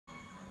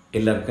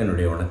எல்லாருக்கும்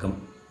என்னுடைய வணக்கம்.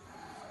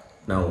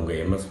 நான் உங்கள்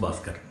எம்எஸ்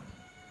பாஸ்கர்.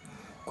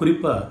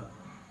 குறிப்பாக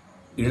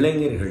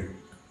இளைஞர்கள்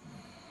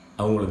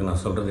அவங்களுக்கு நான்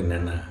சொல்கிறது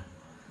என்னென்னா,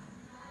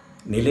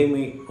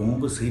 நிலைமை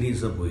ரொம்ப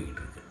சீரியஸாக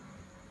போய்கிட்டு இருக்கு.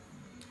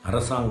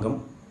 அரசாங்கம்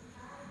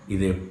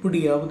இதை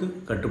எப்படியாவது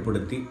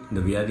கட்டுப்படுத்தி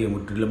இந்த வியாதியை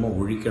முற்றிலுமாக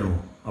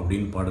ஒழிக்கணும்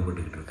அப்படின்னு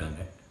பாடுபட்டுக்கிட்டு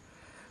இருக்காங்க.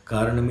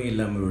 காரணமே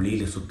இல்லாமல்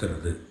வெளியில்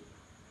சுற்றுறது,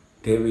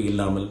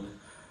 தேவையில்லாமல்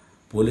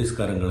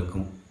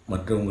போலீஸ்காரங்களுக்கும்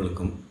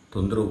மற்றவங்களுக்கும்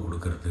தொந்தரவு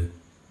கொடுக்கறது,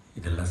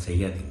 இதெல்லாம்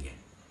செய்யாதீங்க.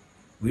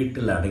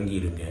 வீட்டில்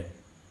அடங்கியிருங்க,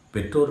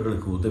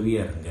 பெற்றோர்களுக்கு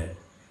உதவியாக இருங்க.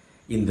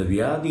 இந்த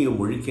வியாதியை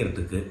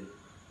ஒழிக்கிறதுக்கு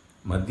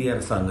மத்திய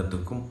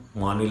அரசாங்கத்துக்கும்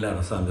மாநில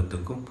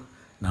அரசாங்கத்துக்கும்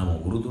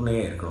நாம்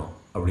உறுதுணையாக இருக்கணும்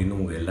அப்படின்னு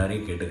உங்கள்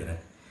எல்லாரையும்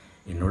கேட்டுக்கிறேன்.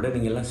 என்னோட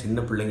நீங்கள்லாம்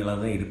சின்ன பிள்ளைங்களாக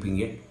தான்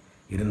இருப்பீங்க.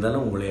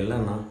 இருந்தாலும்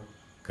உங்களையெல்லாம் நான்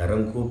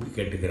கரம் கூப்பி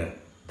கேட்டுக்கிறேன்.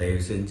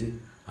 தயவு செஞ்சு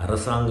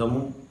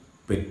அரசாங்கமும்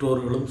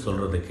பெற்றோர்களும்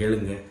சொல்கிறத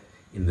கேளுங்க.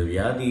 இந்த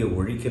வியாதியை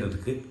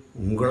ஒழிக்கிறதுக்கு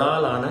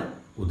உங்களால் ஆன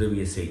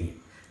உதவியை செய்யுங்க.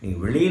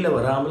 நீங்கள் வெளியில்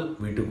வராமல்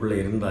வீட்டுக்குள்ளே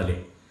இருந்தாலே,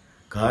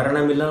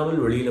 காரணமில்லாமல்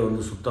வெளியில்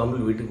வந்து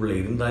சுத்தாமல் வீட்டுக்குள்ளே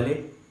இருந்தாலே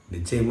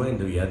நிச்சயமாக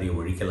இந்த வியாதியை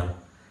ஒழிக்கலாம்.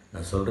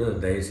 நான் சொல்கிறத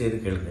தயவுசெய்து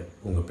கேளுங்க.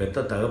 உங்கள்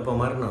பெத்த தகப்ப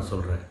மாதிரி நான்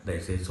சொல்கிறேன்.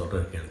 தயவுசெய்து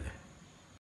சொல்கிறத கேளுங்க.